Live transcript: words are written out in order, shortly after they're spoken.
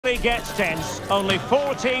really gets tense. Only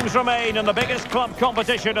 4 teams remain in the biggest club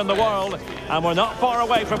competition in the world, and we're not far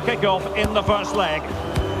away from kickoff in the first leg.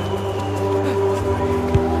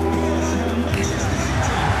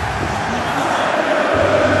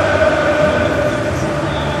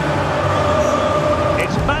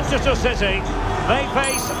 It's Manchester City. They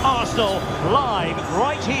face Arsenal live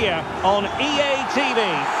right here on EA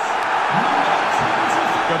TV.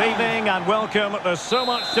 Good evening and welcome. There's so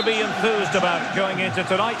much to be enthused about going into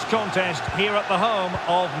tonight's contest here at the home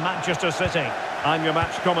of Manchester City. I'm your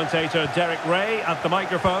match commentator Derek Ray at the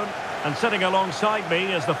microphone, and sitting alongside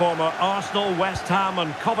me is the former Arsenal, West Ham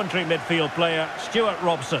and Coventry midfield player Stuart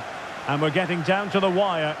Robson. And we're getting down to the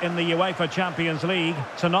wire in the UEFA Champions League.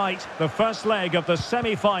 Tonight, the first leg of the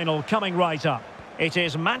semi-final coming right up. It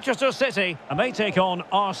is Manchester City and they take on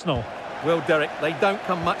Arsenal. Well, Derek, they don't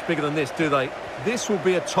come much bigger than this, do they? This will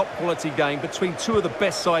be a top-quality game between two of the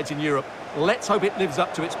best sides in Europe. Let's hope it lives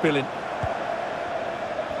up to its billing.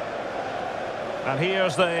 And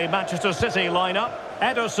here's the Manchester City lineup.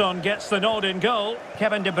 Ederson gets the nod in goal.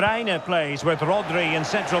 Kevin De Bruyne plays with Rodri in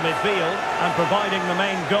central midfield. And providing the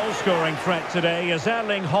main goal-scoring threat today is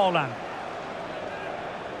Erling Haaland.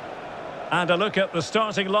 And a look at the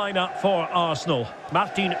starting lineup for Arsenal.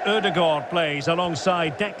 Martin Ødegaard plays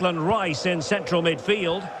alongside Declan Rice in central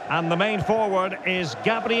midfield. And the main forward is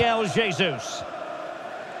Gabriel Jesus.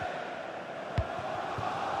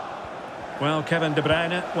 Well, Kevin De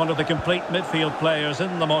Bruyne, one of the complete midfield players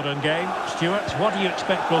in the modern game. Stuart, what do you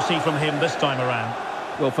expect we'll see from him this time around?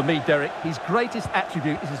 Well, for me, Derek, his greatest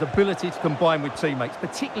attribute is his ability to combine with teammates,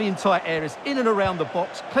 particularly in tight areas, in and around the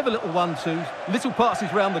box, clever little 1-2s, little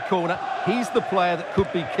passes round the corner. He's the player that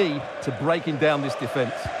could be key to breaking down this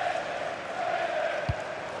defence.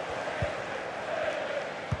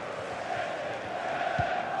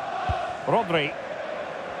 Rodri.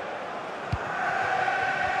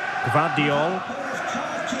 Gvardiol.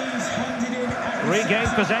 Regained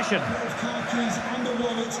possession.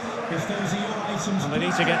 And they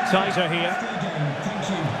need to get tighter here.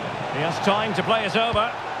 He has time to play it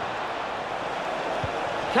over.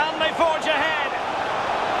 Can they forge ahead?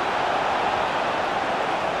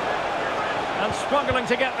 And struggling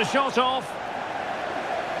to get the shot off.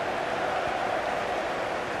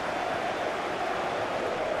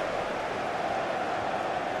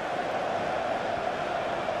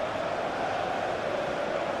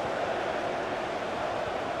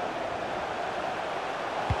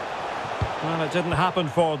 Well, it didn't happen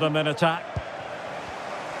for them in attack.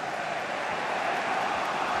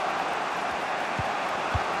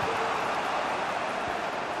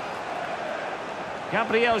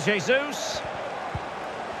 Gabriel Jesus.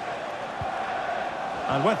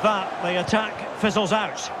 And with that, the attack fizzles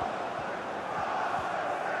out.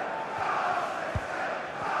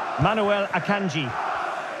 Manuel Akanji.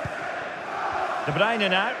 De Bruyne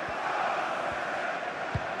now.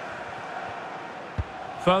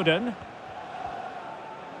 Foden.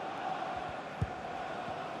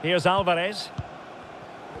 Here's Alvarez.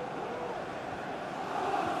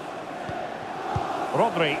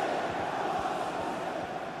 Rodri.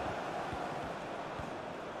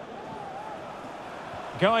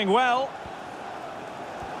 Going well.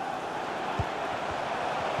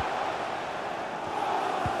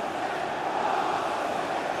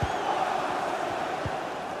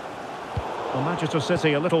 Well, Manchester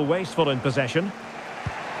City a little wasteful in possession.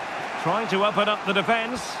 Trying to open up the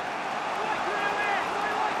defence.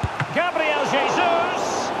 Gabriel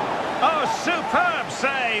Jesus! Oh, superb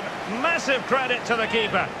save. Massive credit to the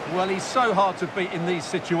keeper. Well, he's so hard to beat in these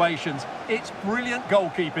situations. It's brilliant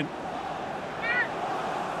goalkeeping.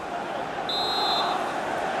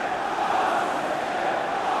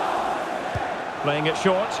 Playing it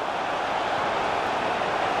short.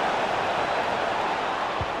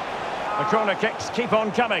 The corner kicks keep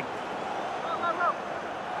on coming.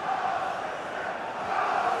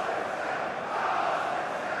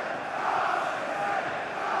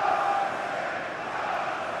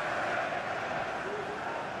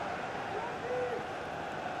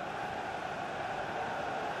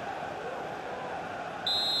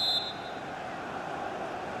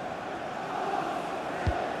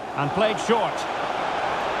 And played short.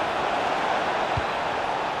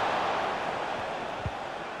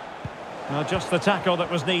 Well, just the tackle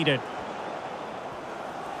that was needed.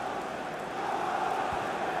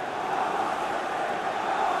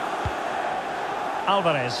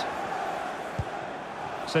 Alvarez.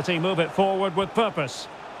 City move it forward with purpose.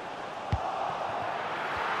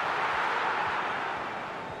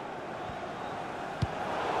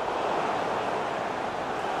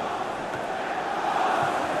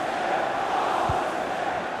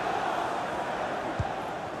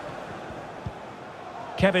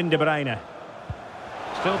 Kevin De Bruyne.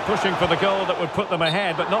 Still pushing for the goal that would put them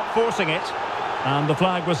ahead, but not forcing it. And the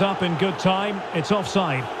flag was up in good time. It's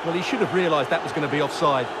offside. Well, he should have realised that was going to be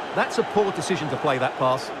offside. That's a poor decision to play that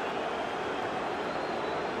pass.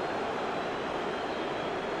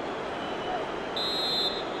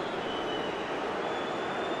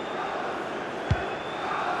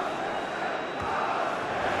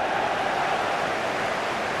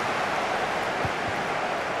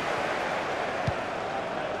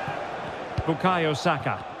 Bukayo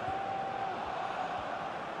Saka.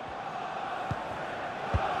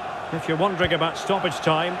 If you're wondering about stoppage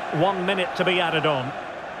time, 1 minute to be added on.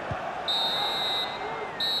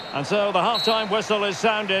 And so the half-time whistle is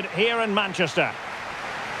sounded here in Manchester.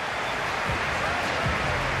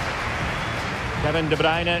 Kevin De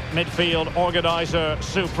Bruyne, midfield organiser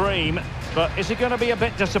supreme. But is he going to be a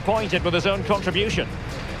bit disappointed with his own contribution?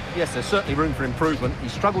 Yes, there's certainly room for improvement. He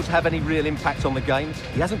struggles to have any real impact on the game.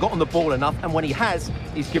 He hasn't got on the ball enough, and when he has,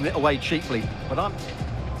 he's given it away cheaply. But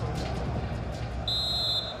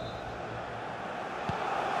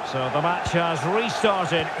So the match has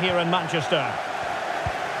restarted here in Manchester.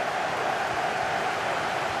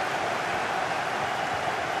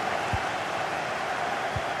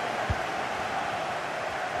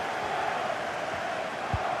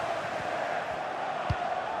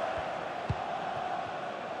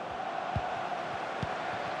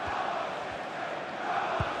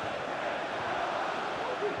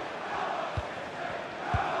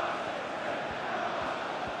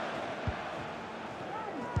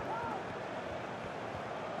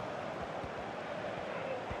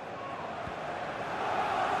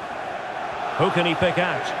 Who can he pick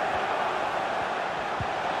out?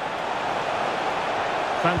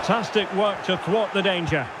 Fantastic work to thwart the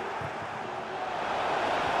danger.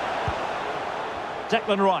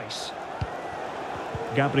 Declan Rice.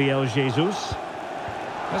 Gabriel Jesus.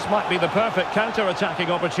 This might be the perfect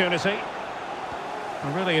counter-attacking opportunity.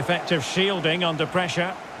 A really effective shielding under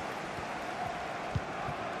pressure.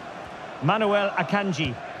 Manuel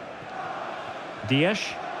Akanji. Dias.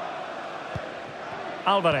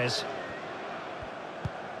 Alvarez.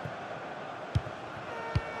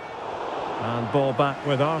 And ball back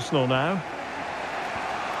with Arsenal now.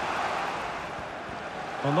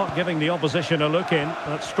 Well, not giving the opposition a look in.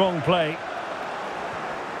 That's strong play.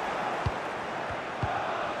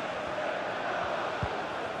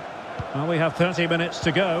 Well, we have 30 minutes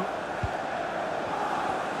to go.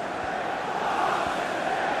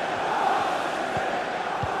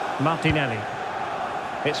 Martinelli.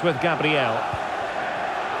 It's with Gabriel.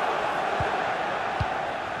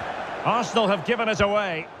 Arsenal have given us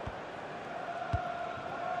away.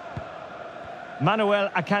 Manuel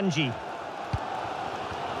Akanji.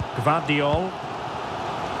 Gvardiol.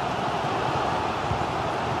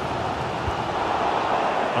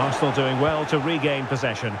 Arsenal doing well to regain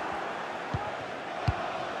possession.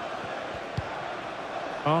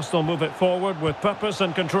 Arsenal move it forward with purpose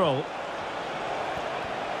and control.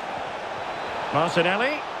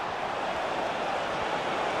 Martinelli.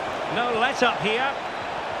 No let-up here.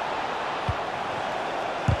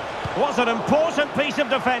 Was an important piece of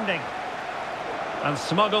defending. And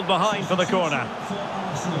smuggled behind for the corner.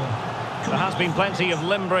 There has been plenty of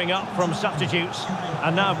limbering up from substitutes.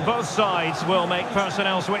 And now both sides will make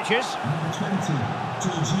personnel switches.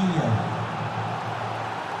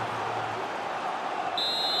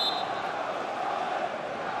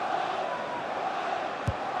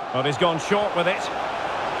 But he's gone short with it.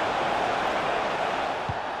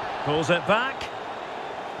 Pulls it back.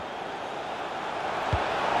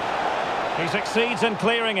 He succeeds in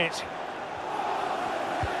clearing it.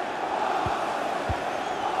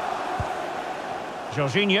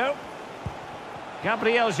 Jorginho.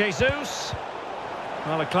 Gabriel Jesus.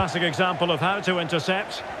 Well, a classic example of how to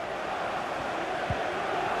intercept.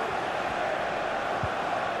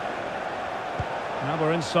 Now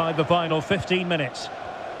we're inside the final 15 minutes.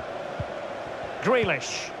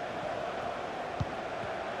 Grealish.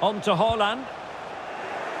 On to Haaland.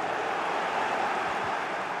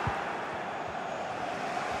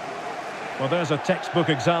 Well, there's a textbook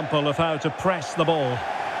example of how to press the ball.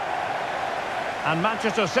 And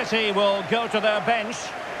Manchester City will go to their bench.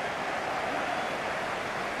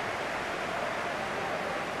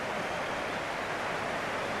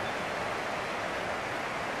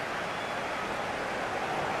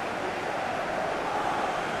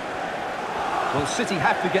 Well, City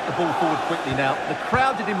have to get the ball forward quickly now. The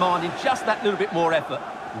crowd are demanding just that little bit more effort.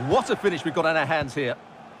 What a finish we've got on our hands here.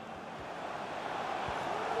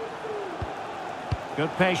 Good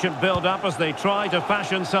patient build-up as they try to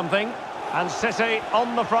fashion something. And City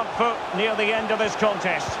on the front foot near the end of this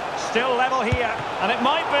contest. Still level here, and it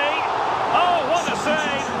might be. Oh, what a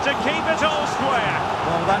save to keep it all square.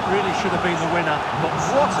 Well, that really should have been the winner, but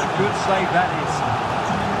what a good save that is.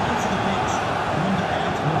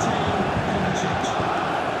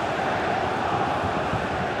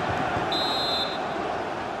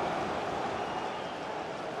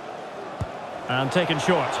 And taken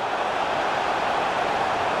short.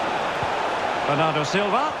 Bernardo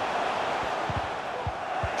Silva.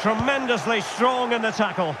 Tremendously strong in the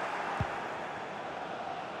tackle.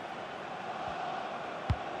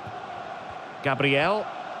 Gabriel.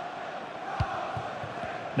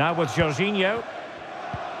 Now with Jorginho.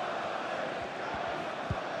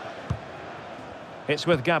 It's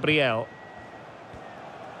with Gabriel.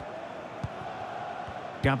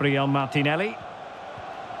 Gabriel Martinelli.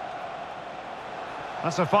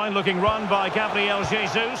 That's a fine-looking run by Gabriel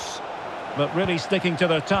Jesus, but really sticking to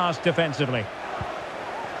their task defensively.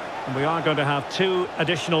 And we are going to have 2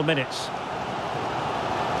 additional minutes.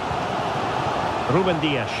 Ruben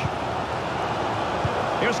Dias.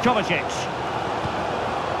 Here's Kovacic.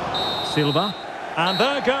 Silva. And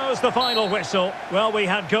there goes the final whistle. Well, we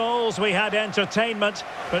had goals, we had entertainment,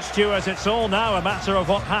 but Stuart, it's all now a matter of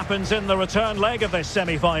what happens in the return leg of this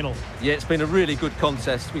semi-final. Yeah, it's been a really good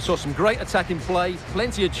contest. We saw some great attacking play,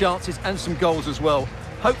 plenty of chances and some goals as well.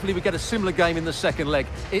 Hopefully we get a similar game in the second leg.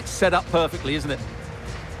 It's set up perfectly, isn't it?